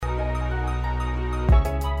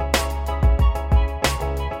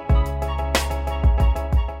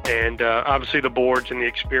And obviously the boards and the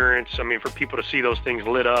experience, I mean, for people to see those things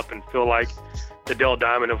lit up and feel like the Dell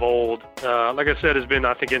Diamond of old, like I said, has been,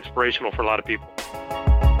 I think, inspirational for a lot of people.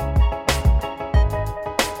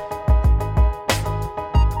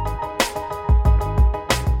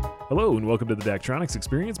 Hello and welcome to the Daktronics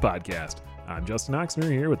Experience Podcast. I'm Justin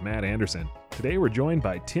Oxner here with Matt Anderson. Today we're joined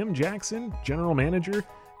by Tim Jackson, General Manager,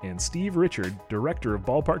 and Steve Richard, Director of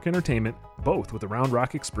Ballpark Entertainment, both with the Round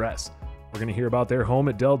Rock Express. We're going to hear about their home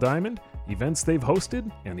at Dell Diamond, events they've hosted,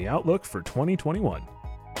 and the outlook for 2021.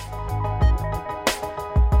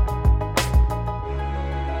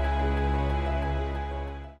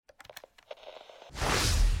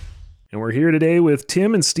 And we're here today with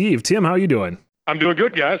Tim and Steve. Tim, how are you doing? I'm doing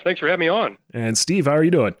good, guys. Thanks for having me on. And Steve, how are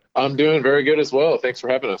you doing? I'm doing very good as well. Thanks for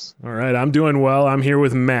having us. All right, I'm doing well. I'm here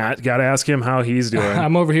with Matt. Got to ask him how he's doing.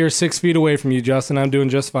 I'm over here 6 feet away from you, Justin. I'm doing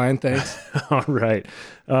just fine, thanks. All right.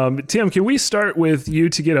 Tim, can we start with you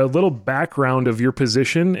to get a little background of your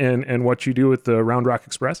position and what you do with the Round Rock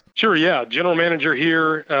Express? Sure, yeah. General manager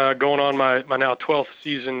here, going on my now 12th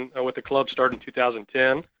season with the club, started in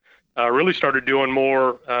 2010. Really started doing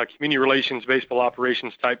more community relations, baseball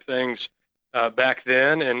operations type things back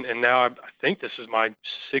then, and now I think this is my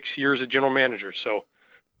 6 years as general manager. So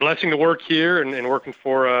blessing to work here and working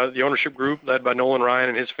for the ownership group led by Nolan Ryan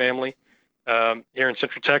and his family here in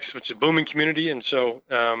Central Texas, which is a booming community, and so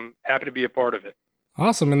happy to be a part of it.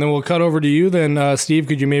 Awesome. And then we'll cut over to you then. Steve,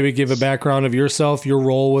 could you maybe give a background of yourself, your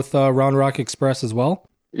role with Round Rock Express as well?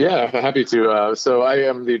 Yeah, happy to. So I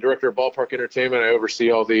am the Director of Ballpark Entertainment. I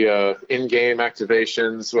oversee all the in-game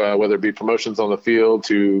activations, whether it be promotions on the field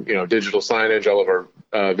to digital signage, all of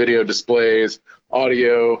our video displays,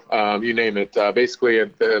 audio, you name it. Basically,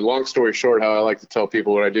 long story short, how I like to tell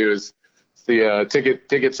people what I do is it's the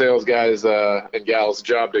ticket sales guys and gals'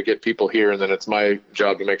 job to get people here, and then it's my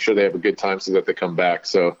job to make sure they have a good time so that they come back.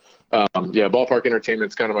 So Ballpark Entertainment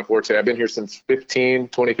is kind of my forte. I've been here since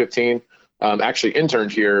 2015. Actually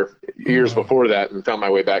interned here years before that and found my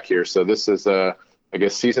way back here. So this is, I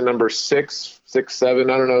guess, season number six, seven.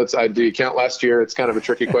 I don't know. Did you count last year? It's kind of a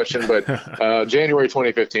tricky question, but January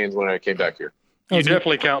 2015 is when I came back here. You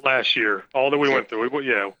definitely count last year, all that we went through.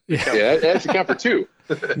 Yeah, it should count for two.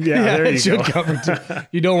 Yeah, there you go. Count for two.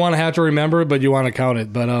 You don't want to have to remember it, but you want to count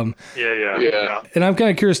it. But Yeah. And I'm kind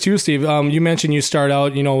of curious too, Steve. You mentioned you start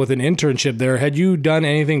out, with an internship there. Had you done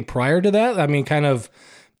anything prior to that? I mean, kind of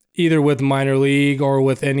either with minor league or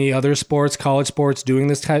with any other sports, college sports, doing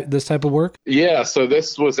this type of work? Yeah, so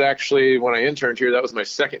this was actually when I interned here. That was my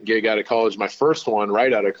second gig out of college. My first one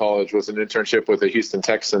right out of college was an internship with the Houston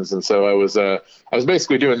Texans, and so I was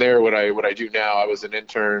basically doing there what I do now. I was an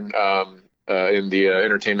intern in the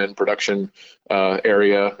entertainment and production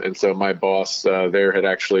area, and so my boss there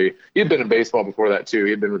he'd been in baseball before that too.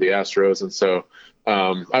 He'd been with the Astros, and so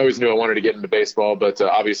I always knew I wanted to get into baseball, but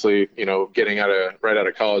obviously, getting right out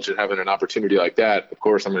of college and having an opportunity like that, of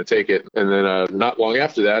course, I'm going to take it. And then not long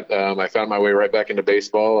after that, I found my way right back into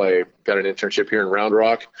baseball. I got an internship here in Round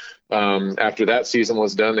Rock. After that season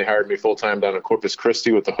was done, they hired me full-time down in Corpus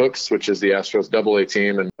Christi with the Hooks, which is the Astros AA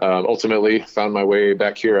team, and ultimately found my way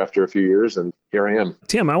back here after a few years, and here I am.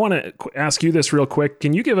 Tim, I want to ask you this real quick.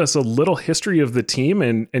 Can you give us a little history of the team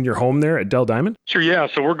and your home there at Dell Diamond? Sure, yeah.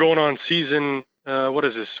 So we're going on season... what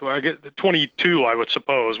is this? Well, I get 22, I would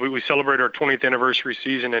suppose. We celebrated our 20th anniversary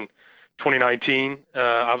season in 2019.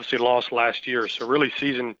 Obviously lost last year. So really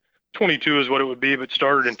season 22 is what it would be, but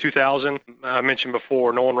started in 2000. I mentioned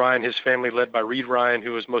before, Nolan Ryan, his family led by Reed Ryan,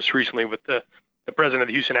 who was most recently with the president of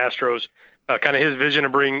the Houston Astros. Kind of his vision to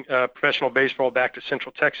bring professional baseball back to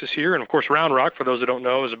Central Texas here. And of course, Round Rock, for those that don't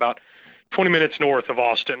know, is about 20 minutes north of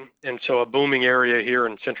Austin. And so a booming area here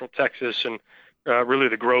in Central Texas, and really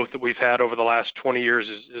the growth that we've had over the last 20 years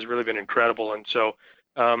has really been incredible. And so,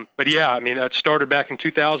 but yeah, I mean, that started back in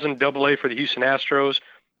 2000, AA for the Houston Astros.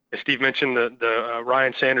 As Steve mentioned, the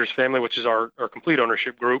Ryan Sanders family, which is our complete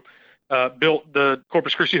ownership group, built the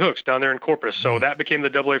Corpus Christi Hooks down there in Corpus. So that became the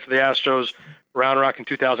AA for the Astros. Round Rock in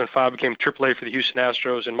 2005 became AAA for the Houston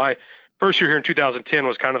Astros. And my first year here in 2010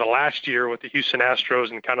 was kind of the last year with the Houston Astros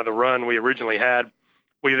and kind of the run we originally had.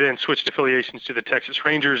 We then switched affiliations to the Texas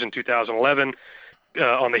Rangers in 2011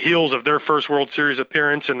 on the heels of their first World Series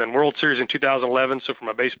appearance, and then World Series in 2011. So from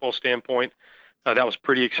a baseball standpoint, that was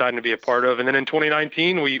pretty exciting to be a part of. And then in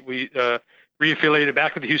 2019, we reaffiliated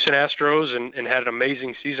back with the Houston Astros and had an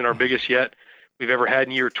amazing season, our biggest yet we've ever had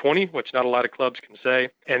in year 20, which not a lot of clubs can say.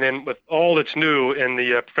 And then with all that's new in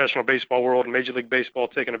the professional baseball world and Major League Baseball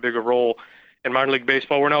taking a bigger role in minor league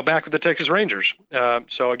baseball, we're now back with the Texas Rangers.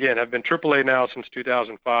 So again, I've been AAA now since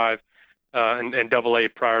 2005 and AA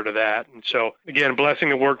prior to that. And so again, blessing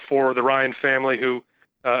to work for the Ryan family, who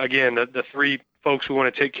again, the three folks we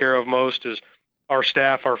want to take care of most is our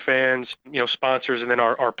staff, our fans, sponsors, and then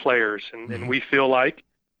our players. And we feel like,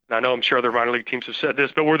 and I know I'm sure other minor league teams have said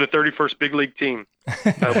this, but we're the 31st big league team.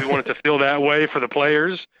 We want it to feel that way for the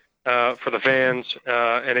players, for the fans,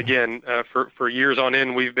 and again, for years on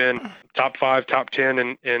end, we've been top 5, top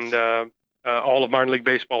 10 in all of minor league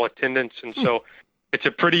baseball attendance, and so it's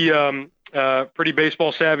a pretty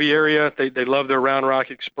baseball savvy area. They love their Round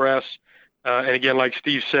Rock Express, and again, like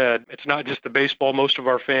Steve said, it's not just the baseball. Most of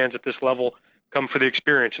our fans at this level come for the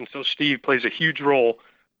experience, and so Steve plays a huge role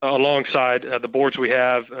alongside the boards we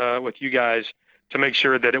have with you guys to make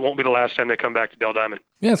sure that it won't be the last time they come back to Dell Diamond.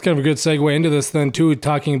 Yeah, it's kind of a good segue into this then too,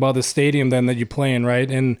 talking about the stadium then that you play in,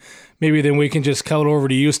 right? And maybe then we can just cut over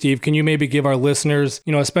to you, Steve. Can you maybe give our listeners,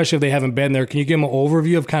 especially if they haven't been there, can you give them an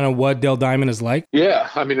overview of kind of what Dell Diamond is like? Yeah,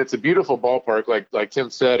 I mean, it's a beautiful ballpark. Like Tim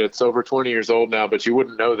said, it's over 20 years old now, but you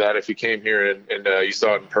wouldn't know that if you came here and you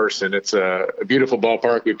saw it in person. It's a beautiful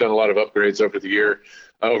ballpark. We've done a lot of upgrades over the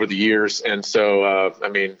years. And so,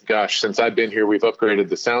 since I've been here, we've upgraded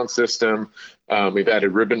the sound system. We've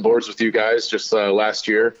added ribbon boards with you guys just last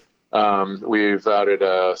year. We've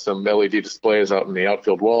added some LED displays out in the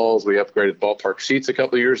outfield walls. We upgraded ballpark seats a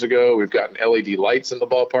couple of years ago. We've gotten LED lights in the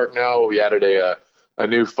ballpark now. We added a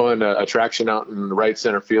new fun attraction out in the right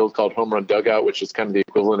center field called Home Run Dugout, which is kind of the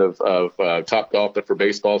equivalent of Topgolf, but for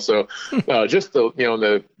baseball. So just in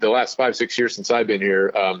the last 5-6 years since I've been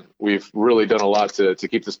here, we've really done a lot to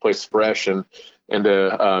keep this place fresh and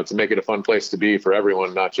to make it a fun place to be for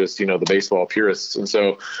everyone, not just, the baseball purists. And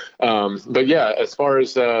so, but yeah, as far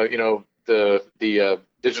as, the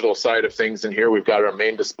digital side of things in here, we've got our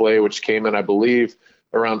main display, which came in, I believe,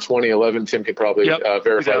 around 2011. Tim can probably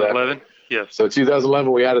verify 2011. That. Yes. So 2011,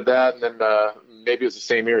 we added that, and then maybe it was the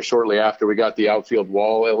same year, shortly after, we got the outfield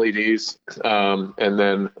wall LEDs, and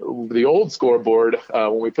then the old scoreboard.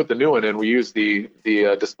 When we put the new one in, we used the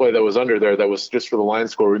display that was under there that was just for the line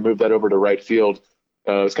score. We moved that over to right field.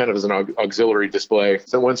 It was kind of as an auxiliary display.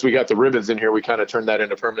 So once we got the ribbons in here, we kind of turned that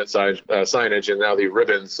into permanent signage, and now the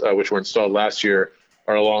ribbons, which were installed last year,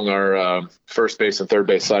 are along our first base and third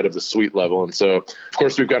base side of the suite level. And so, of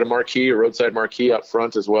course, we've got a roadside marquee up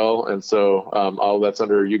front as well. And so all that's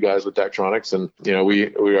under you guys with Daktronics. And,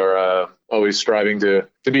 we are always striving to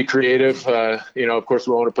be creative. Of course,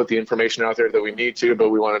 we want to put the information out there that we need to, but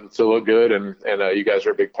we want it to look good. And you guys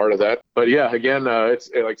are a big part of that. But yeah, again, it's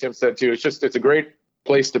like Tim said, too, it's a great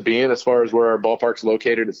place to be in as far as where our ballpark's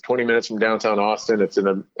located. It's 20 minutes from downtown Austin. It's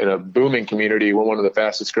in a booming community. We're one of the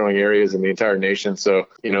fastest growing areas in the entire nation. So,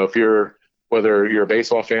 whether you're a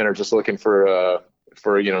baseball fan or just looking for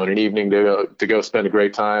an evening to go spend a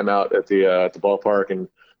great time out at the ballpark and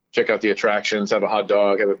check out the attractions, have a hot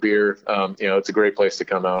dog, have a beer, it's a great place to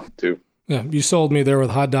come out to. Yeah, you sold me there with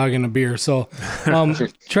hot dog and a beer. So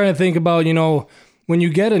trying to think about, when you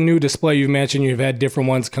get a new display, you've mentioned you've had different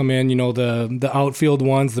ones come in, the outfield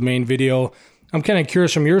ones, the main video. I'm kind of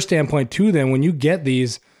curious from your standpoint too, then, when you get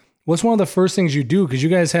these, what's one of the first things you do? Because you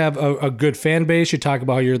guys have a good fan base. You talk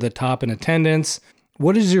about how you're the top in attendance.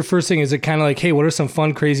 What is your first thing? Is it kind of like, hey, what are some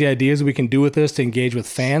fun, crazy ideas we can do with this to engage with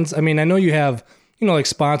fans? I mean, I know you have, like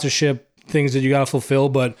sponsorship things that you got to fulfill,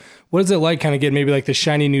 but what is it like kind of getting maybe like the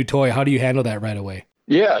shiny new toy? How do you handle that right away?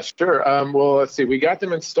 Yeah, sure. Well, let's see. We got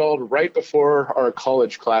them installed right before our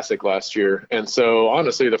college classic last year. And so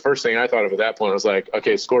honestly, the first thing I thought of at that point was like,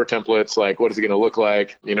 okay, score templates, like what is it going to look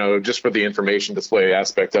like? Just for the information display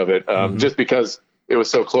aspect of it, just because it was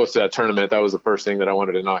so close to that tournament, that was the first thing that I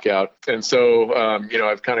wanted to knock out. And so,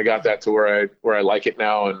 I've kind of got that to where I like it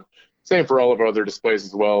now. And same for all of our other displays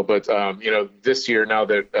as well. But, this year, now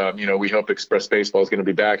that, we hope Express Baseball is going to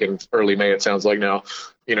be back in early May, it sounds like now,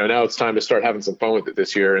 now it's time to start having some fun with it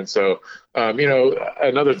this year. And so,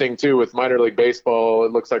 another thing too, with minor league baseball,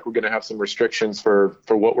 it looks like we're going to have some restrictions for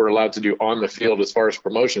what we're allowed to do on the field as far as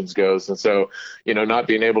promotions goes. And so, not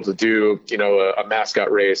being able to do, a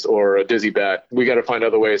mascot race or a dizzy bat, we got to find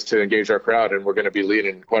other ways to engage our crowd. And we're going to be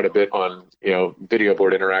leaning quite a bit on, video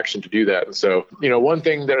board interaction to do that. And so, one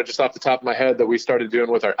thing that just off the top of my head that we started doing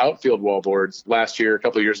with our outfield wall boards last year, a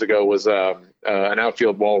couple of years ago, was an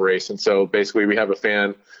outfield wall race. And so basically we have a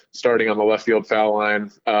fan starting on the left field foul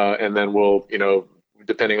line, and then we'll,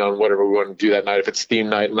 depending on whatever we want to do that night, if it's theme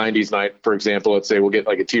night, 90s night, for example, let's say we'll get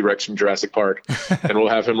like a T-Rex from Jurassic Park and we'll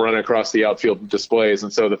have him run across the outfield displays.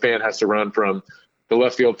 And so the fan has to run from the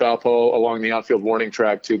left field foul pole along the outfield warning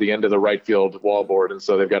track to the end of the right field wall board. And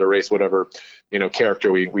so they've got to race whatever,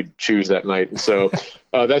 character we choose that night. And so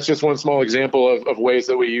that's just one small example of ways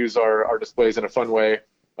that we use our displays in a fun way.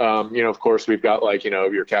 Of course, we've got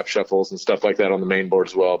your cap shuffles and stuff like that on the main board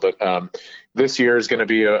as well. But this year is going to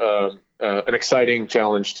be a an exciting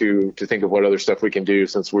challenge to think of what other stuff we can do,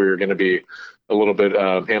 since we're going to be a little bit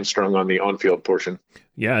hamstrung on the on-field portion.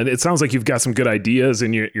 Yeah, and it sounds like you've got some good ideas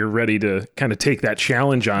and you're ready to kind of take that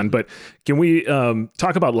challenge on. But can we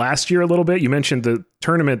talk about last year a little bit? You mentioned the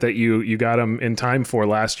tournament that you got them in time for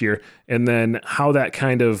last year, and then how that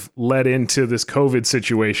kind of led into this COVID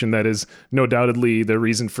situation that is no doubtedly the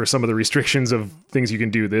reason for some of the restrictions of things you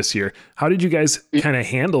can do this year. How did you guys kind of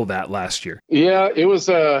handle that last year? Yeah, it was,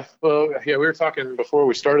 we were talking before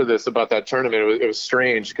we started this about that tournament. It was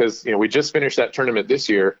strange because, we just finished that tournament this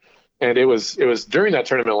year. And it was during that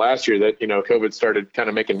tournament last year that, COVID started kind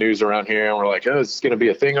of making news around here, and we're like, oh, is this going to be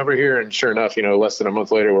a thing over here? And sure enough, less than a month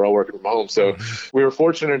later, we're all working from home. So we were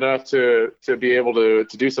fortunate enough to be able to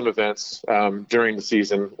do some events during the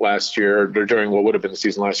season last year, or during what would have been the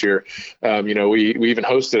season last year. We even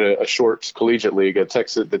hosted a short collegiate league, the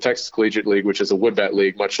Texas Collegiate League, which is a wood bat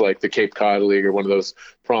league, much like the Cape Cod League or one of those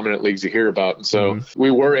prominent leagues you hear about. And so we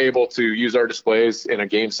were able to use our displays in a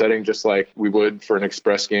game setting just like we would for an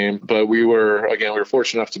express game. But we were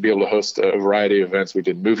fortunate enough to be able to host a variety of events. We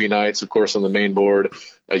did movie nights, of course, on the main board,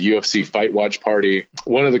 a UFC fight watch party.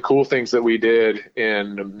 One of the cool things that we did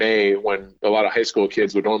in May, when a lot of high school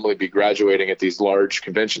kids would normally be graduating at these large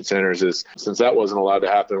convention centers, is since that wasn't allowed to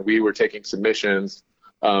happen, we were taking submissions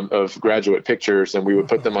of graduate pictures, and we would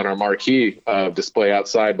put them on our marquee display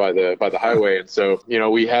outside by the highway. And so,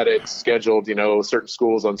 we had it scheduled, certain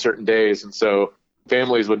schools on certain days. And so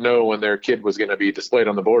families would know when their kid was going to be displayed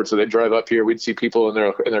on the board. So they'd drive up here. We'd see people in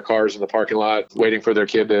their cars in the parking lot waiting for their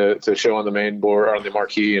kid to show on the main board or on the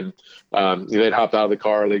marquee. And they'd hop out of the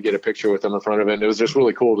car. They'd get a picture with them in front of it. And it was just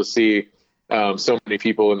really cool to see so many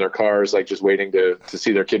people in their cars, like just waiting to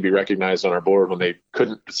see their kid be recognized on our board when they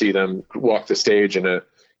couldn't see them walk the stage in a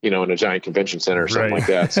giant convention center or something like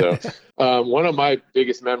that. So one of my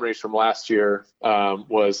biggest memories from last year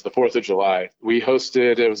was the 4th of July. We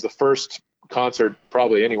hosted, it was the first concert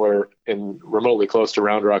probably anywhere in remotely close to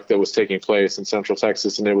Round Rock that was taking place in Central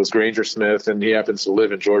Texas, and it was Granger Smith, and he happens to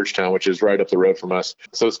live in Georgetown, which is right up the road from us.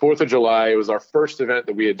 So it's 4th of July. It was our first event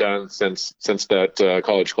that we had done since that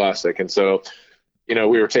College Classic, and so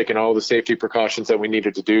we were taking all the safety precautions that we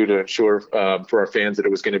needed to do to ensure for our fans that it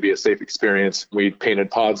was going to be a safe experience. We painted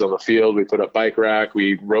pods on the field. We put up bike rack.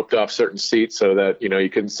 We roped off certain seats so that, you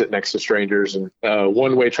couldn't sit next to strangers, and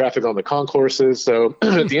one-way traffic on the concourses. So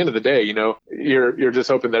at the end of the day, you're just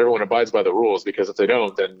hoping that everyone abides by the rules, because if they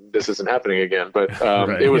don't, then this isn't happening again. But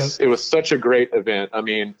it was such a great event. I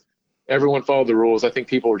mean, everyone followed the rules. I think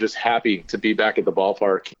people were just happy to be back at the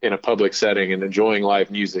ballpark in a public setting and enjoying live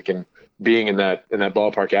music and being in that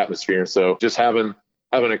ballpark atmosphere. So just having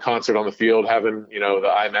a concert on the field, having, the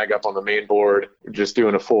IMAG up on the main board, just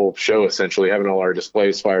doing a full show, essentially having all our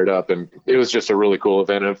displays fired up. And it was just a really cool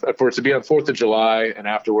event. For it to be on 4th of July and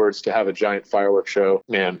afterwards to have a giant fireworks show,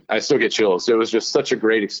 man, I still get chills. It was just such a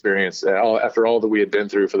great experience after all that we had been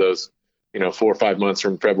through for those 4 or 5 months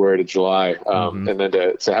from February to July. And then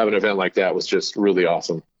to have an event like that was just really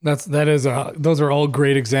awesome. Those are all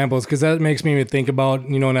great examples, because that makes me think about,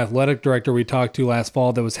 an athletic director we talked to last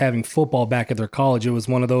fall that was having football back at their college. It was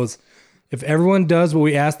one of those, if everyone does what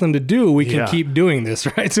we ask them to do, we can keep doing this,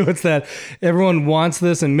 right? So it's that everyone wants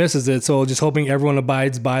this and misses it. So just hoping everyone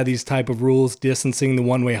abides by these type of rules, distancing, the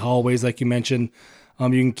one-way hallways, like you mentioned, you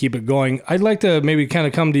can keep it going. I'd like to maybe kind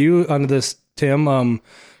of come to you on this, Tim,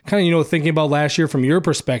 kind of, thinking about last year from your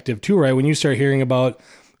perspective too, right? When you start hearing about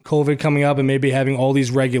COVID coming up and maybe having all these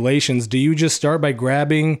regulations, do you just start by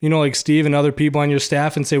grabbing, like Steve and other people on your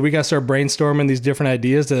staff and say, we got to start brainstorming these different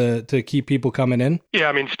ideas to keep people coming in? Yeah,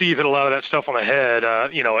 I mean, Steve hit a lot of that stuff on the head.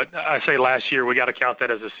 I say last year, we got to count that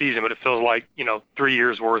as a season, but it feels like, 3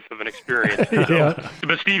 years worth of an experience.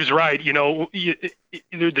 But Steve's right.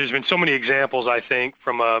 There's been so many examples, I think,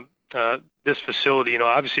 from this facility.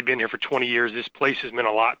 Obviously being here for 20 years, this place has meant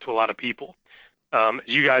a lot to a lot of people. As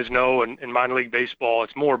you guys know, in minor league baseball,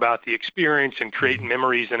 it's more about the experience and creating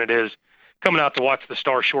memories than it is coming out to watch the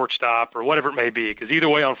star shortstop or whatever it may be. Because either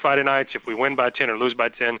way, on Friday nights, if we win by 10 or lose by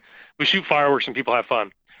 10, we shoot fireworks and people have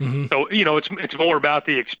fun. So, it's more about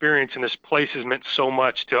the experience, and this place has meant so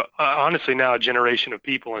much to, honestly, now a generation of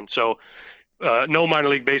people. And so no minor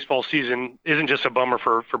league baseball season isn't just a bummer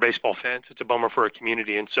for baseball fans. It's a bummer for a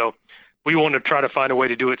community. And so we want to try to find a way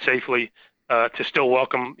to do it safely, to still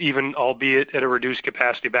welcome, even albeit at a reduced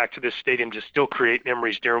capacity, back to this stadium, to still create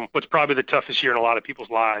memories during what's probably the toughest year in a lot of people's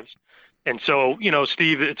lives. And so,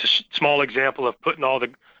 Steve, it's a small example of putting all the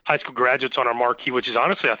high school graduates on our marquee, which is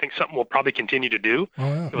honestly, I think, something we'll probably continue to do.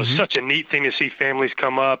 It was such a neat thing to see families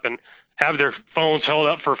come up. And have their phones held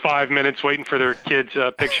up for 5 minutes waiting for their kid's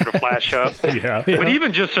picture to flash up. Yeah. But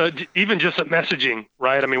even just a messaging,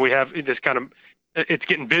 right? I mean, we have this kind of, it's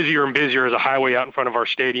getting busier and busier as a highway out in front of our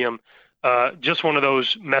stadium. Just one of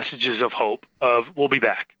those messages of hope of we'll be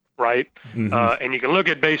back, right? Mm-hmm. And you can look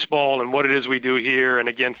at baseball and what it is we do here, and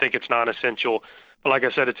again, think it's non-essential. But like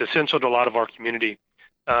I said, it's essential to a lot of our community.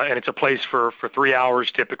 And it's a place for 3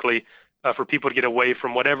 hours typically for people to get away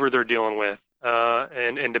from whatever they're dealing with.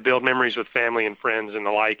 And to build memories with family and friends and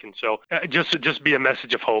the like. And so just be a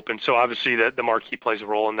message of hope. And so obviously the marquee plays a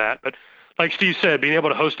role in that. But like Steve said, being able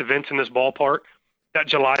to host events in this ballpark, that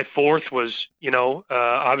July 4th was,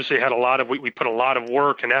 obviously had we put a lot of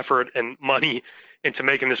work and effort and money into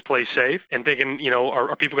making this place safe and thinking,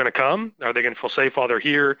 are people going to come? Are they going to feel safe while they're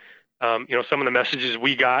here? Some of the messages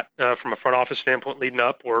we got from a front office standpoint leading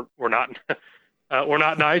up were not were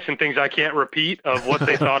not nice, and things I can't repeat of what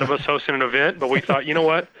they thought of us hosting an event. But we thought, you know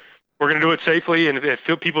what, we're going to do it safely, and if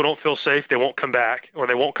people don't feel safe, they won't come back or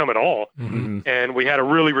they won't come at all. Mm-hmm. And we had a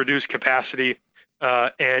really reduced capacity,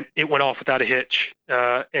 and it went off without a hitch.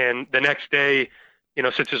 And the next day,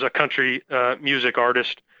 since there's a country music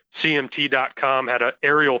artist, CMT.com had an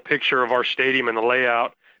aerial picture of our stadium and the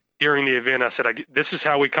layout during the event. I said, this is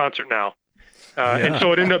how we concert now. And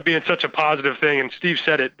so it ended up being such a positive thing. And Steve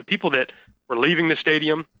said it, the people that were leaving the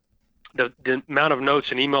stadium, the amount of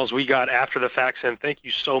notes and emails we got after the fact saying, thank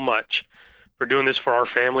you so much for doing this for our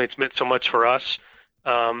family. It's meant so much for us.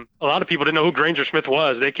 A lot of people didn't know who Granger Smith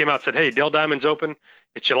was. They came out and said, hey, Dell Diamond's open.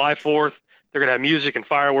 It's July 4th. They're going to have music and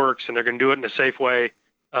fireworks, and they're going to do it in a safe way.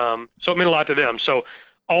 So it meant a lot to them. So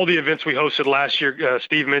all the events we hosted last year,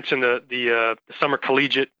 Steve mentioned the summer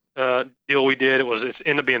collegiate deal we did. It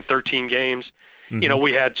ended up being 13 games. Mm-hmm.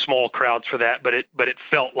 We had small crowds for that, but it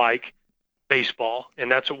felt like baseball,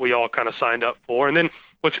 and that's what we all kind of signed up for. And then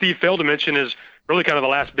what Steve failed to mention is really kind of the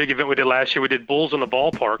last big event we did last year. We did Bulls on the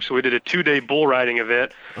Ballpark, so we did a 2-day bull riding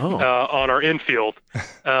event on our infield,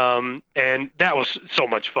 and that was so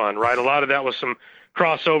much fun, right? A lot of that was some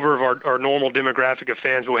crossover of our normal demographic of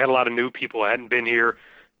fans, but we had a lot of new people who hadn't been here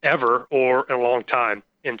ever or in a long time.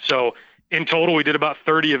 And so in total, we did about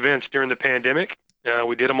 30 events during the pandemic.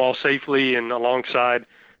 We did them all safely and alongside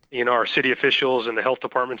our city officials and the health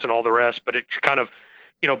departments and all the rest. But it kind of,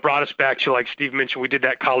 brought us back to, like Steve mentioned, we did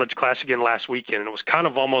that college class again last weekend, and it was kind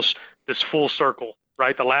of almost this full circle,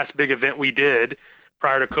 right? The last big event we did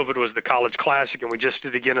prior to COVID was the college classic, and we just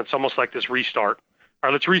did it again. It's almost like this restart. All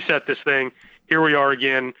right, let's reset this thing. Here we are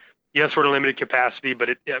again. Yes, we're at a limited capacity, but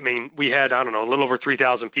we had, a little over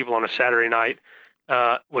 3,000 people on a Saturday night,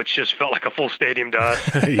 which just felt like a full stadium to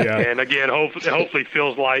us. Yeah. And again, hopefully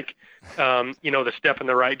feels like, the step in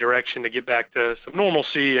the right direction to get back to some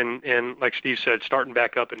normalcy and like Steve said, starting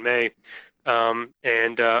back up in May.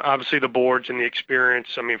 And obviously the boards and the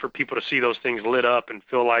experience, for people to see those things lit up and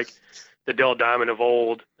feel like the Dell Diamond of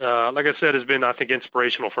old, like I said, has been, I think,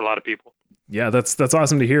 inspirational for a lot of people. Yeah, that's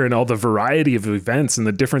awesome to hear, and all the variety of events and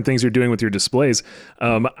the different things you're doing with your displays.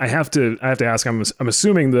 I have to ask. I'm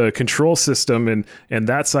assuming the control system and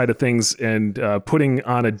that side of things, and putting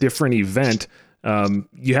on a different event.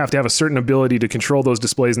 You have to have a certain ability to control those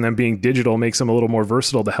displays, and then being digital makes them a little more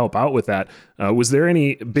versatile to help out with that. Was there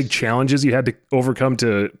any big challenges you had to overcome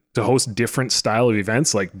to host different style of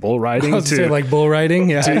events like bull riding? Like bull riding,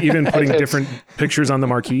 yeah. To even putting different pictures on the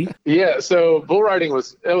marquee? Yeah, so bull riding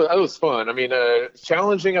was fun.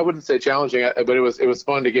 Challenging, I wouldn't say challenging, but it was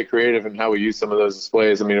fun to get creative in how we use some of those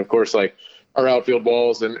displays. Of course, like our outfield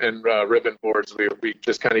balls and ribbon boards, we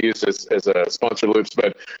just kind of used as a sponsor loops.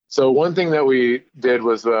 But so one thing that we did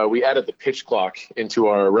was we added the pitch clock into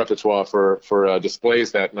our repertoire for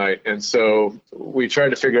displays that night. And so we tried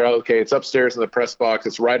to figure out, okay, it's upstairs in the press box.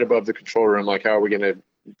 It's right above the control room. Like, how are we going to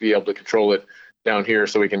be able to control it down here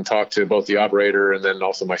so we can talk to both the operator and then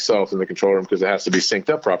also myself in the control room, because it has to be synced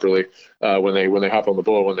up properly when they hop on the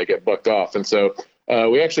bull, when they get bucked off. And so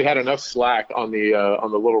we actually had enough slack on the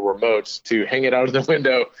little remotes to hang it out of the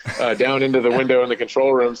window, down into the window in the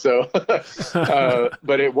control room. So,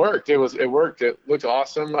 but it worked. It worked. It looked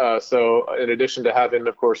awesome. So in addition to having,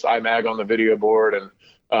 of course, IMAG on the video board, and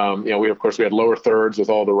we had lower thirds with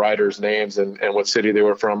all the riders' names and what city they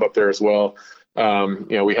were from up there as well.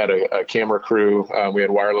 We had a camera crew. We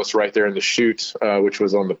had wireless right there in the chute, which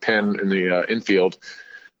was on the pen in the infield.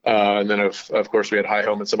 And then, of course, we had high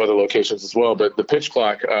home and some other locations as well. But the pitch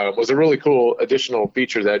clock was a really cool additional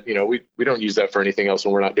feature that, we don't use that for anything else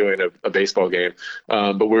when we're not doing a baseball game.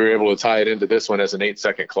 But we were able to tie it into this one as an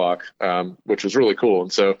 8-second clock, which was really cool.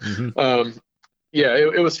 And so,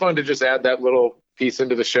 it was fun to just add that little piece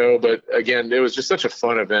into the show. But again, it was just such a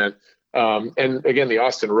fun event. And again, the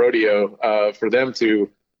Austin Rodeo, for them to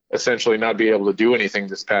essentially not be able to do anything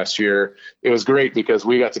this past year, it was great because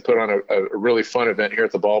we got to put on a really fun event here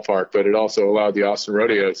at the ballpark, but it also allowed the Austin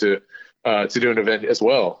Rodeo to do an event as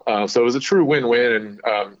well. So it was a true win-win,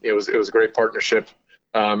 and it was a great partnership.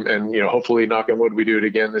 And hopefully, knock on wood, we do it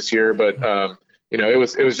again this year. But it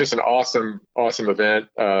was just an awesome event.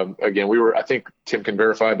 Again, I think Tim can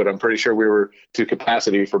verify, but I'm pretty sure we were to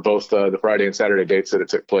capacity for both the Friday and Saturday dates that it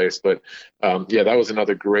took place. But that was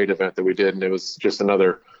another great event that we did, and it was just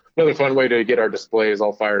another fun way to get our displays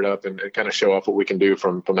all fired up and kind of show off what we can do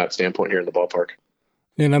from that standpoint here in the ballpark.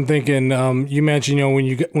 And I'm thinking, you mentioned,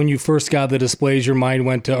 when you first got the displays, your mind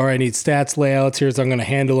went to, all right, I need stats, layouts, here's how I'm going to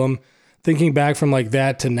handle them. Thinking back from like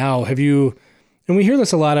that to now, have you, and we hear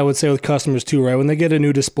this a lot, I would say, with customers too, right? When they get a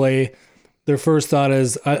new display, their first thought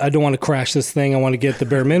is, I don't want to crash this thing. I want to get the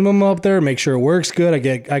bare minimum up there, make sure it works good.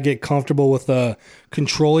 I get comfortable with the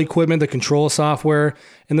control equipment, the control software.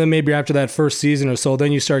 And then maybe after that first season or so,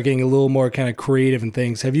 then you start getting a little more kind of creative and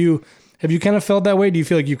things. Have you kind of felt that way? Do you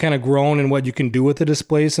feel like you've kind of grown in what you can do with the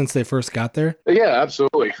displays since they first got there? Yeah,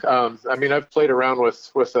 absolutely. I've played around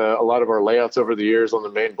with a lot of our layouts over the years on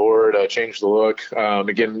the main board, changed the look.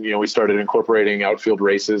 Again, we started incorporating outfield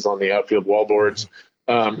races on the outfield wall boards.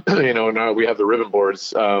 Now we have the ribbon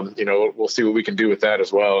boards. We'll see what we can do with that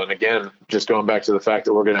as well. And again, just going back to the fact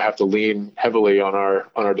that we're going to have to lean heavily on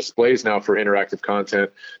our displays now for interactive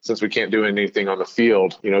content, since we can't do anything on the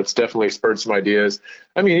field. It's definitely spurred some ideas.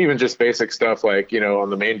 Even just basic stuff like, on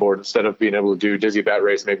the main board, instead of being able to do Dizzy Bat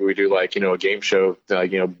Race, maybe we do like, a game show,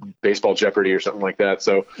 Baseball Jeopardy or something like that.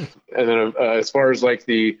 So, and then as far as like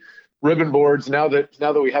the ribbon boards, now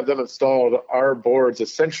that we have them installed, our boards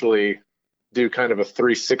essentially do kind of a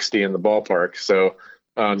 360 in the ballpark. So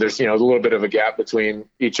there's, a little bit of a gap between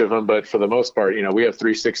each of them, but for the most part, we have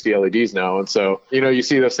 360 LEDs now. And so, you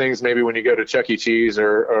see those things maybe when you go to Chuck E. Cheese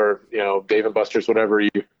or Dave & Buster's, whatever,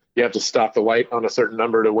 you have to stop the light on a certain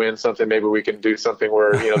number to win something. Maybe we can do something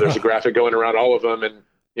where, there's a graphic going around all of them,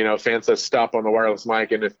 and fan says stop on the wireless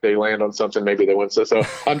mic, and if they land on something, maybe they win. So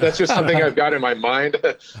that's just something I've got in my mind.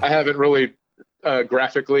 I haven't really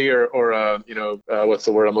graphically or what's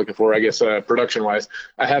the word I'm looking for? I guess production wise,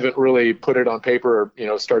 I haven't really put it on paper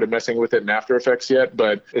or started messing with it in After Effects yet,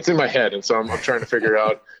 but it's in my head, and so I'm trying to figure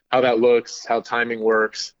out how that looks, how timing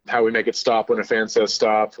works, how we make it stop when a fan says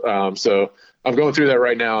stop. So I'm going through that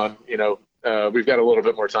right now, and we've got a little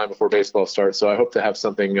bit more time before baseball starts, so I hope to have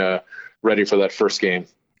something ready for that first game.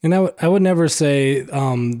 And I would never say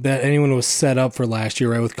that anyone was set up for last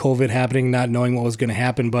year, right? With COVID happening, not knowing what was going to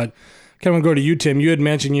happen, but kind of go to you, Tim. You had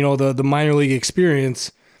mentioned, the minor league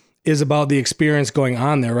experience is about the experience going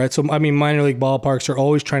on there, right? So, minor league ballparks are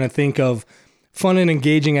always trying to think of fun and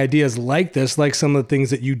engaging ideas like this, like some of the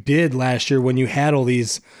things that you did last year when you had all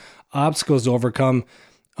these obstacles to overcome.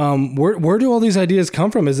 Where do all these ideas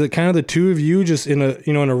come from? Is it kind of the two of you just in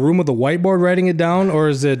a room with a whiteboard writing it down? Or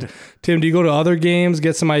is it, Tim, do you go to other games,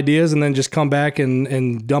 get some ideas, and then just come back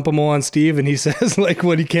and dump them all on Steve and he says like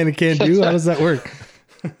what he can and can't do? How does that work?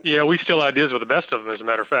 Yeah, we steal ideas with the best of them, as a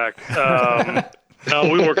matter of fact. No,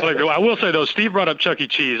 we work collectively. I will say, though, Steve brought up Chuck E.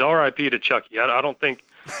 Cheese. R.I.P. to Chucky. I don't think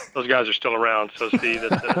those guys are still around. So, Steve,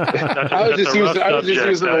 I was just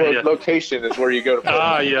using the location is where you go to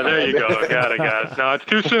play. Yeah, there you go. Got it. No, it's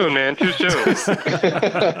too soon, man. Too soon.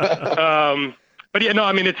 But yeah,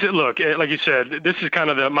 no, look, like you said, this is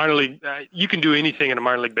kind of the minor league. You can do anything in a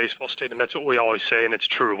minor league baseball stadium. That's what we always say, and it's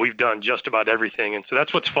true. We've done just about everything, and so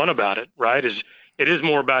that's what's fun about it, right? It is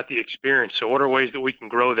more about the experience. So what are ways that we can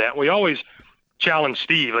grow that? We always challenge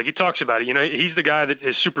Steve. Like he talks about it, he's the guy that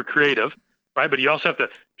is super creative, right? But you also have to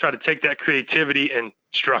try to take that creativity and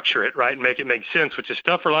structure it, right? And make it make sense, which is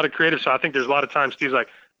tough for a lot of creatives. So I think there's a lot of times Steve's like,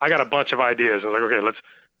 I got a bunch of ideas. I'm like, okay, let's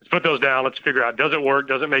put those down. Let's figure out, does it work?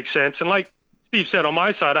 Does it make sense? And like Steve said, on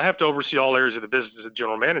my side, I have to oversee all areas of the business as a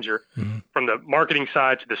general manager, from the marketing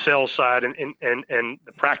side to the sales side and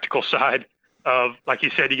the practical side of, like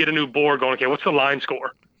you said, you get a new board going, okay, what's the line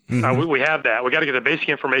score? We have that. We got to get the basic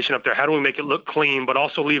information up there. How do we make it look clean, but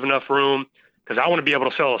also leave enough room? Because I want to be able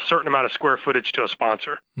to sell a certain amount of square footage to a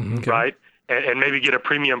sponsor, right? And maybe get a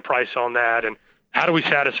premium price on that. And how do we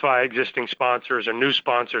satisfy existing sponsors or new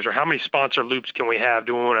sponsors, or how many sponsor loops can we have?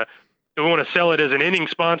 Do we want to sell it as an inning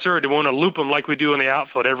sponsor, or do we want to loop them like we do in the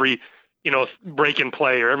outfield every, break and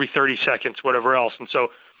play, or every 30 seconds, whatever else? And so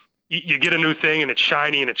you get a new thing and it's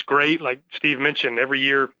shiny and it's great. Like Steve mentioned, every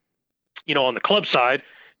year, on the club side,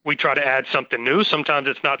 we try to add something new. Sometimes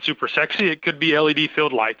it's not super sexy. It could be LED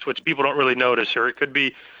field lights, which people don't really notice, or it could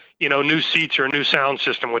be, new seats or a new sound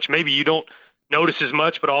system, which maybe you don't notice as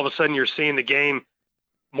much, but all of a sudden you're seeing the game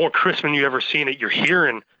more crisp than you ever seen it. You're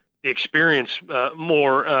hearing the experience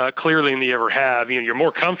more clearly than you ever have. You're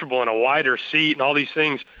more comfortable in a wider seat, and all these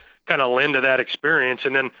things kind of lend to that experience.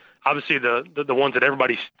 And then obviously the ones that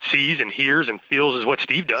everybody sees and hears and feels is what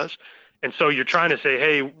Steve does. And so you're trying to say,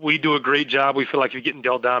 hey, we do a great job. We feel like you're getting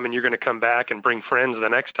Dell Diamond. You're going to come back and bring friends the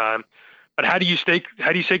next time. But how do you stay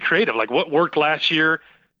creative? Like, what worked last year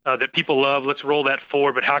that people love? Let's roll that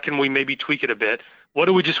forward. But how can we maybe tweak it a bit? What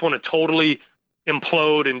do we just want to totally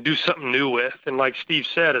implode and do something new with? And like Steve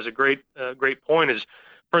said, is a great point, is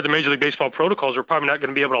per the Major League Baseball protocols, we're probably not going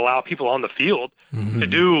to be able to allow people on the field to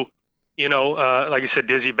do, like I said,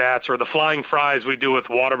 dizzy bats or the flying fries we do with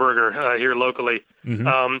Whataburger here locally.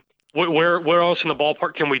 Where else in the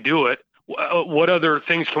ballpark can we do it? What other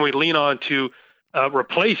things can we lean on to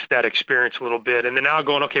replace that experience a little bit? And then now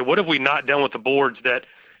going, okay, what have we not done with the boards that,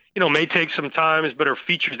 may take some time, but are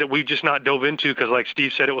features that we've just not dove into because, like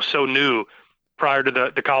Steve said, it was so new prior to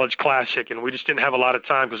the College Classic, and we just didn't have a lot of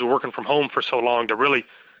time because we're working from home for so long to really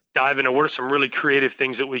dive into what are some really creative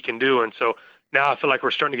things that we can do. And so now I feel like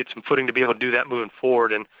we're starting to get some footing to be able to do that moving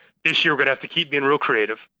forward. And this year we're going to have to keep being real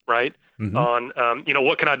creative, right? On,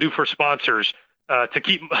 what can I do for sponsors to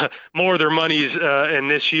keep more of their monies in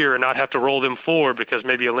this year and not have to roll them forward because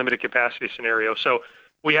maybe a limited capacity scenario. So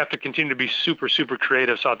we have to continue to be super, super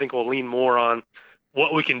creative. So I think we'll lean more on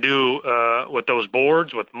what we can do with those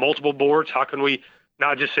boards, with multiple boards. How can we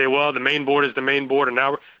not just say, well, the main board is the main board, and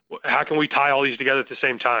now how can we tie all these together at the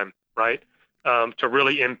same time, right? To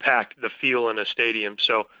really impact the feel in a stadium.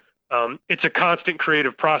 So it's a constant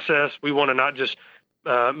creative process. We want to not just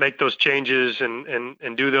make those changes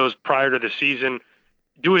and do those prior to the season.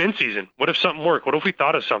 Do it in season. What if something worked? What if we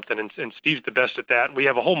thought of something? And Steve's the best at that. We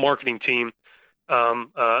have a whole marketing team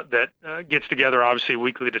that gets together obviously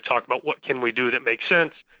weekly to talk about what can we do that makes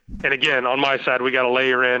sense. And again, on my side, we got to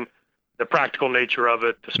layer in the practical nature of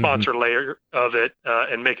it, the sponsor layer of it,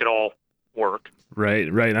 and make it all work. Right.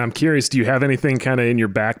 I'm curious, do you have anything kind of in your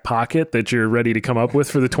back pocket that you're ready to come up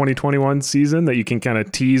with for the 2021 season that you can kind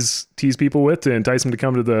of tease people with to entice them to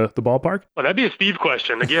come to the ballpark? Well, that'd be a Steve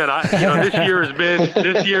question. Again, this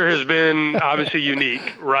year has been obviously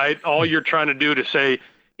unique, right? All you're trying to do to say,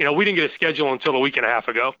 we didn't get a schedule until a week and a half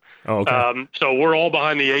ago. Oh, okay. So we're all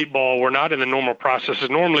behind the eight ball. We're not in the normal processes.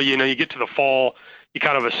 Normally, you get to the fall, you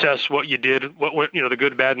kind of assess what you did, what went, the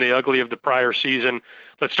good, bad, and the ugly of the prior season.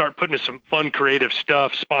 Let's start putting some fun, creative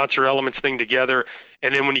stuff, sponsor elements thing together.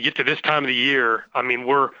 And then when you get to this time of the year,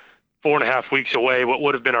 we're 4.5 weeks away, what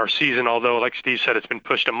would have been our season, although, like Steve said, it's been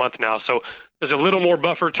pushed a month now. So there's a little more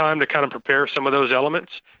buffer time to kind of prepare some of those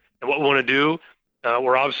elements and what we want to do.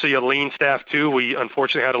 We're obviously a lean staff too. We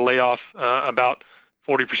unfortunately had to lay off about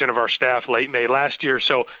 40% of our staff late May last year.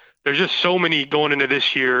 So there's just so many going into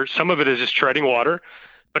this year. Some of it is just treading water.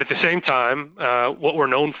 But at the same time, what we're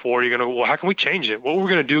known for, you're going to, well, how can we change it? What we're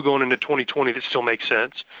going to do going into 2020 that still makes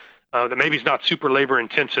sense, that maybe is not super labor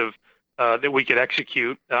intensive, that we could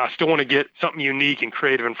execute. I still want to get something unique and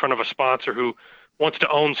creative in front of a sponsor who wants to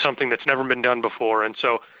own something that's never been done before. And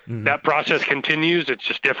so that process continues. It's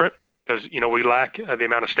just different because, we lack the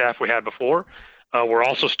amount of staff we had before. We're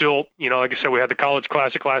also still, like I said, we had the College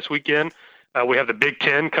Classic last weekend. We have the Big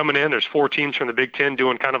Ten coming in. There's 4 teams from the Big Ten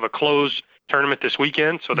doing kind of a closed tournament this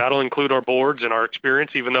weekend. So that'll include our boards and our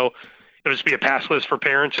experience, even though it'll just be a pass list for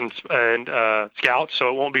parents and scouts. So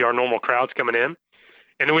it won't be our normal crowds coming in.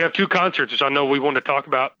 And then we have 2 concerts, which I know we want to talk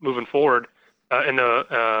about moving forward in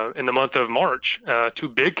the month of March. 2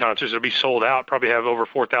 big concerts that'll be sold out. Probably have over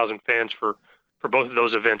 4,000 fans for both of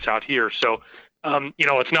those events out here. So,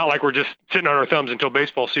 it's not like we're just sitting on our thumbs until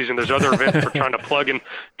baseball season. There's other events we're trying to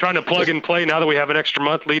plug and play now that we have an extra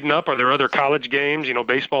month leading up. Are there other college games?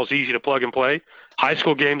 Baseball's easy to plug and play. High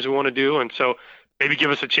school games we want to do. And so maybe give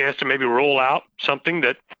us a chance to maybe roll out something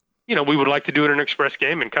that, we would like to do in an express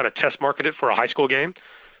game and kind of test market it for a high school game.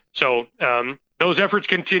 So those efforts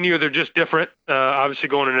continue. They're just different, obviously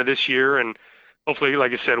going into this year. And hopefully,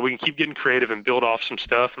 like I said, we can keep getting creative and build off some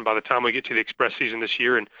stuff. And by the time we get to the express season this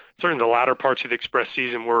year, and certainly the latter parts of the express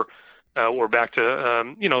season, we're back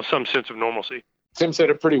to, some sense of normalcy. Tim said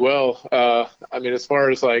it pretty well. As far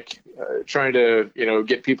as trying to,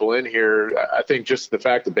 get people in here, I think just the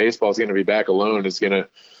fact that baseball is going to be back alone is going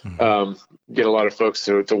to get a lot of folks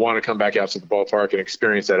to want to come back out to the ballpark and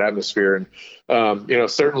experience that atmosphere. And,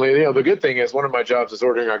 certainly, the good thing is one of my jobs is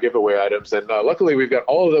ordering our giveaway items. And luckily we've got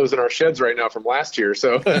all of those in our sheds right now from last year.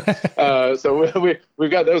 So,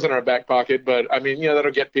 we've got those in our back pocket, but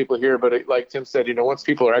that'll get people here. But like Tim said, once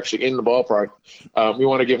people are actually in the ballpark, we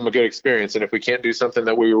want to give them a good experience. And if we can't do something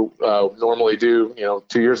that we normally do,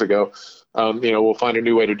 2 years ago, So, we'll find a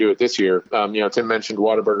new way to do it this year. Tim mentioned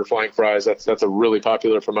Whataburger Flying Fries. That's a really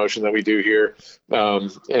popular promotion that we do here.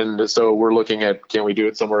 And so we're looking at, can we do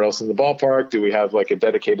it somewhere else in the ballpark? Do we have like a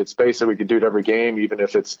dedicated space that we could do it every game, even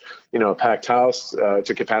if it's, a packed house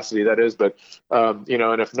to capacity, that is. But, and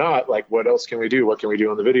if not, like, what else can we do? What can we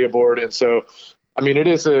do on the video board? And so, it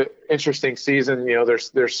is an interesting season.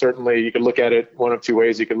 There's certainly, you could look at it one of two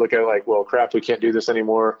ways. You could look at it like, well, crap, we can't do this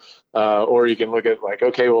anymore. Or you can look at like,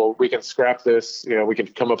 okay, well, we can scrap this. We can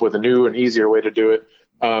come up with a new and easier way to do it.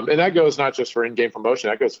 And that goes not just for in-game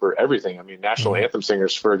promotion, that goes for everything. National anthem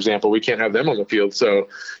singers, for example, we can't have them on the field. So,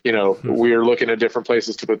 we're looking at different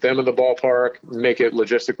places to put them in the ballpark, make it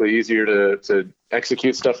logistically easier to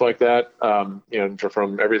execute stuff like that.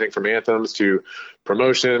 From everything from anthems to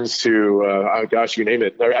promotions to, you name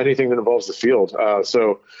it, anything that involves the field.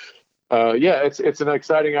 It's an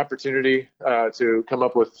exciting opportunity to come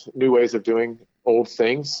up with new ways of doing old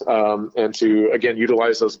things and to, again,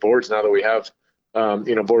 utilize those boards now that we have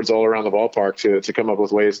boards all around the ballpark to come up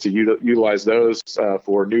with ways to utilize those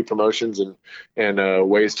for new promotions and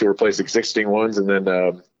ways to replace existing ones. And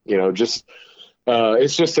then, it's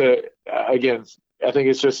just I think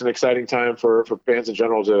it's just an exciting time for fans in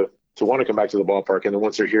general to want to come back to the ballpark. And then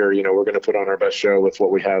once they're here, we're going to put on our best show with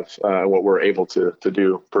what we have, what we're able to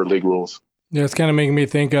do per league rules. Yeah, it's kind of making me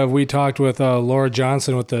think of, we talked with Laura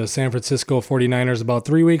Johnson with the San Francisco 49ers about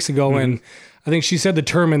 3 weeks ago, and I think she said the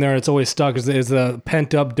term in there, it's always stuck, is the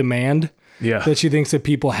pent-up demand that she thinks that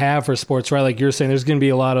people have for sports, right? Like you're saying, there's going to be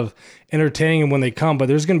a lot of entertaining when they come, but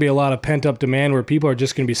there's going to be a lot of pent-up demand where people are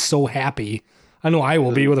just going to be so happy. I know I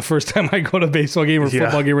will be with the first time I go to a baseball game or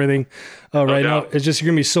football game or anything right now. It's just, you're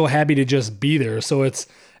going to be so happy to just be there. So it's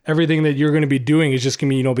everything that you're going to be doing is just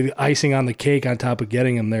going to be, be the icing on the cake on top of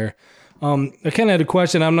getting them there. I kind of had a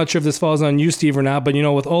question. I'm not sure if this falls on you, Steve, or not, but,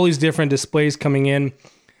 with all these different displays coming in,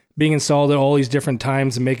 being installed at all these different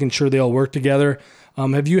times and making sure they all work together,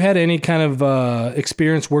 have you had any kind of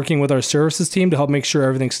experience working with our services team to help make sure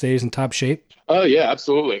everything stays in top shape? Oh, yeah,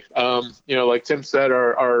 absolutely. Like Tim said,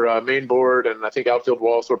 our main board and I think outfield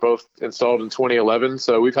walls were both installed in 2011.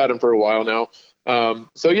 So we've had them for a while now.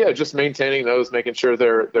 Just maintaining those, making sure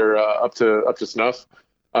they're up to snuff.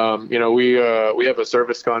 We have a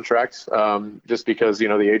service contract just because,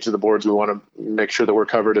 the age of the boards, we want to make sure that we're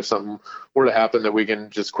covered if something were to happen, that we can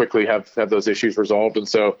just quickly have those issues resolved. And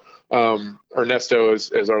so Ernesto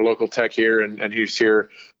is our local tech here, and he's here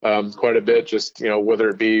quite a bit, just, whether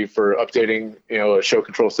it be for updating, a show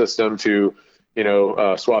control system to,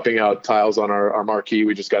 swapping out tiles on our marquee.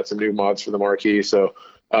 We just got some new mods for the marquee. So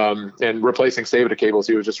and replacing SATA cables.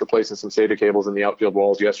 He was just replacing some SATA cables in the outfield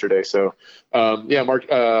walls yesterday. So, Mark,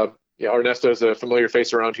 Ernesto is a familiar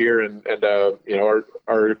face around here, and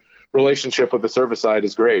our relationship with the service side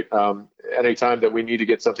is great. Anytime that we need to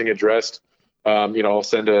get something addressed, I'll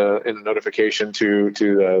send a notification to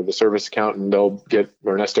the service account, and they'll get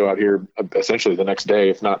Ernesto out here essentially the next day,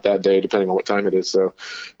 if not that day, depending on what time it is. So,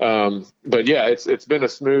 it's been a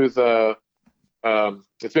smooth.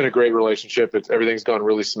 It's been a great relationship. Everything's gone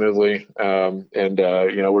really smoothly.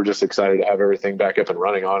 We're just excited to have everything back up and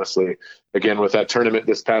running, honestly. Again, with that tournament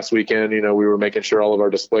this past weekend, we were making sure all of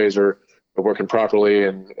our displays are working properly.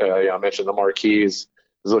 And I mentioned the marquees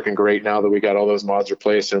is looking great now that we got all those mods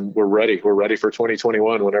replaced, and we're ready. We're ready for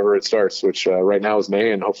 2021 whenever it starts, which right now is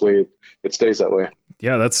May, and hopefully it stays that way.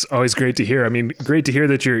 Yeah, that's always great to hear. Great to hear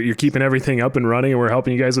that you're keeping everything up and running, and we're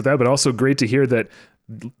helping you guys with that, but also great to hear that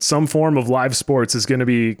some form of live sports is going to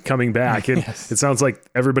be coming back. It sounds like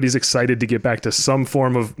everybody's excited to get back to some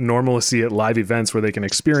form of normalcy at live events where they can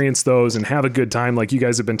experience those and have a good time. Like you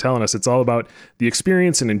guys have been telling us, it's all about the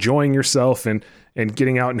experience and enjoying yourself and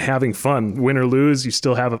getting out and having fun. Win or lose, you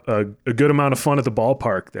still have a good amount of fun at the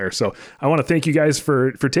ballpark there. So I want to thank you guys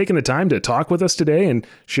for taking the time to talk with us today and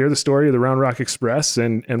share the story of the Round Rock Express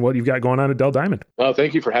and what you've got going on at Dell Diamond. Well,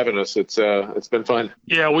 thank you for having us. It's been fun.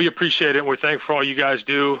 Yeah, we appreciate it. And we're thankful for all you guys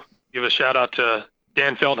do. Give a shout out to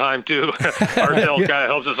Dan Feldheim too. Our sales guy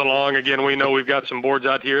helps us along. Again, we know we've got some boards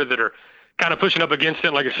out here that are kind of pushing up against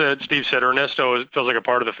it. Like I said, Steve said, Ernesto feels like a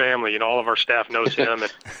part of the family. All of our staff knows him,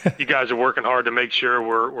 and you guys are working hard to make sure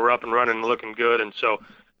we're up and running and looking good. And so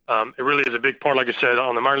it really is a big part. Like I said,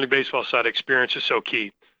 on the minor league baseball side, experience is so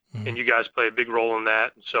key, and you guys play a big role in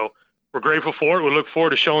that. And so we're grateful for it. We look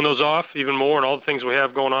forward to showing those off even more and all the things we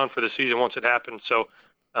have going on for the season once it happens. So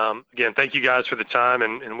again, thank you guys for the time,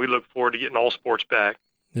 and we look forward to getting all sports back.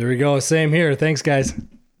 There we go. Same here. Thanks, guys.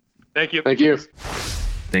 Thank you. Thank you.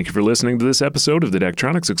 Thank you for listening to this episode of the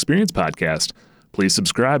Daktronics Experience Podcast. Please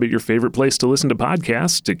subscribe at your favorite place to listen to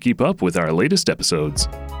podcasts to keep up with our latest episodes.